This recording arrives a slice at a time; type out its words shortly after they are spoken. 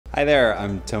Hi there,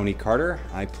 I'm Tony Carter.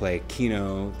 I play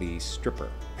Keno, the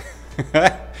stripper.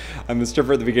 I'm the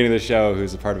stripper at the beginning of the show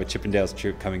who's a part of a Chippendales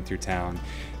troupe coming through town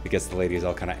that gets the ladies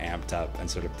all kind of amped up and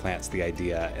sort of plants the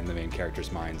idea in the main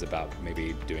characters' minds about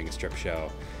maybe doing a strip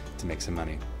show to make some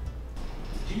money.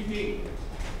 Do you think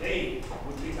they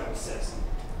would think I was sexy?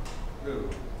 Who?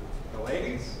 The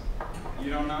ladies? You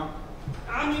don't know?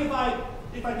 I mean, if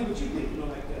I do what you think, you know,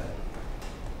 like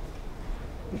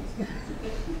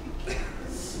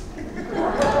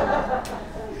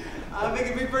I think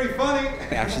it'd be pretty funny.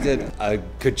 I actually did a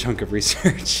good chunk of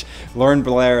research. Lauren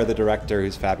Blair, the director,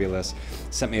 who's fabulous,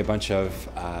 sent me a bunch of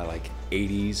like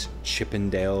 80s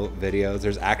Chippendale videos.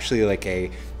 There's actually like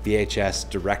a VHS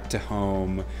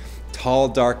direct-to-home, Tall,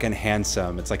 Dark, and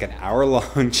Handsome. It's like an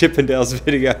hour-long Chippendales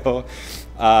video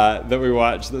that we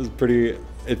watched. That was pretty.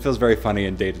 It feels very funny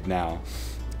and dated now,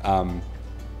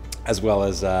 as well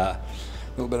as a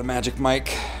little bit of Magic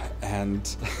Mike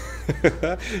and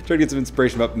trying to get some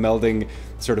inspiration about melding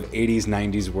sort of 80s,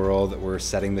 90s world that we're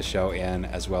setting the show in,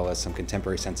 as well as some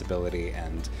contemporary sensibility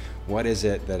and what is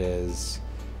it that is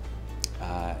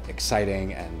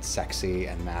exciting and sexy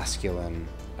and masculine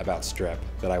about strip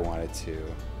that I wanted to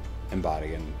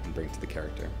embody and bring to the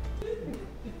character.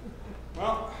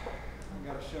 Well, I've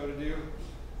got a show to do.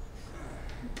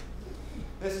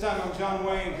 This time I'm John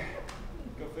Wayne.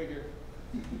 Go figure.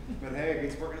 But hey,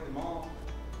 he's working at the mall.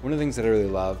 One of the things that I really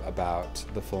love about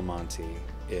the full Monty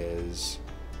is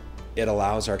it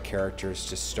allows our characters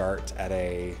to start at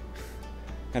a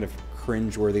kind of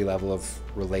cringeworthy level of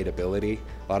relatability.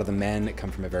 A lot of the men come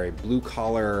from a very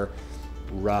blue-collar,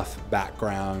 rough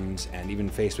background, and even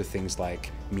faced with things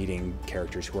like meeting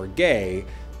characters who are gay,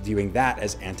 viewing that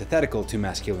as antithetical to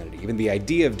masculinity. Even the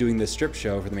idea of doing this strip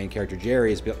show for the main character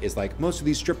Jerry is like, most of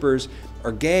these strippers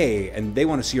are gay and they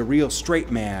want to see a real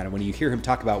straight man. And when you hear him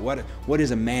talk about what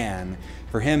is a man,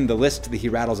 for him the list that he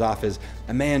rattles off is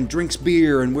a man drinks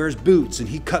beer and wears boots and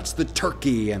he cuts the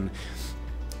turkey. And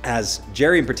as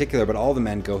Jerry in particular, but all the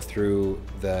men go through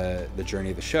the journey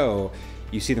of the show,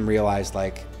 you see them realize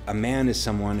like a man is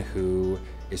someone who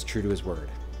is true to his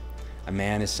word. A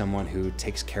man is someone who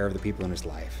takes care of the people in his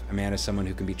life. A man is someone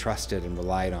who can be trusted and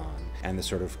relied on. And the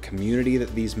sort of community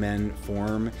that these men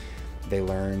form, they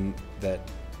learn that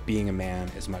being a man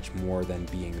is much more than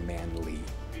being manly.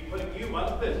 be putting you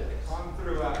on the business. I'm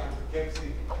through acting for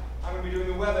Kixie. I'm going to be doing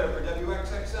the weather for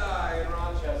WXXI in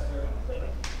Rochester.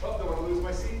 Oh, don't want to lose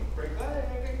my seat. Break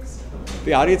legs.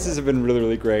 The audiences have been really,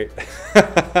 really great.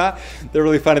 They're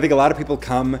really fun. I think a lot of people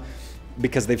come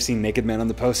because they've seen naked men on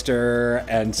the poster,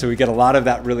 and so we get a lot of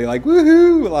that really like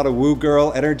woohoo, a lot of woo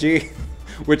girl energy,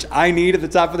 which I need at the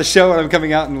top of the show when I'm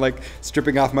coming out and like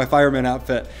stripping off my fireman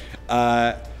outfit.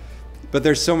 But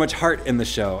there's so much heart in the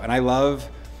show, and I love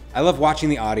watching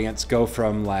the audience go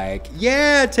from like,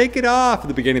 yeah, take it off at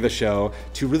the beginning of the show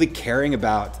to really caring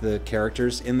about the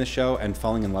characters in the show and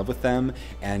falling in love with them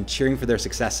and cheering for their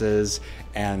successes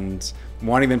and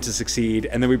wanting them to succeed.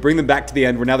 And then we bring them back to the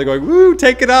end where now they're going, woo,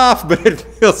 take it off. But it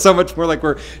feels so much more like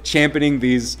we're championing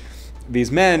these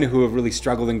men who have really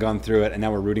struggled and gone through it, and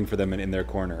now we're rooting for them and in their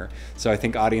corner. So I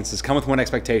think audiences come with one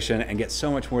expectation and get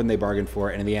so much more than they bargained for,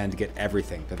 and in the end get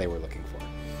everything that they were looking for.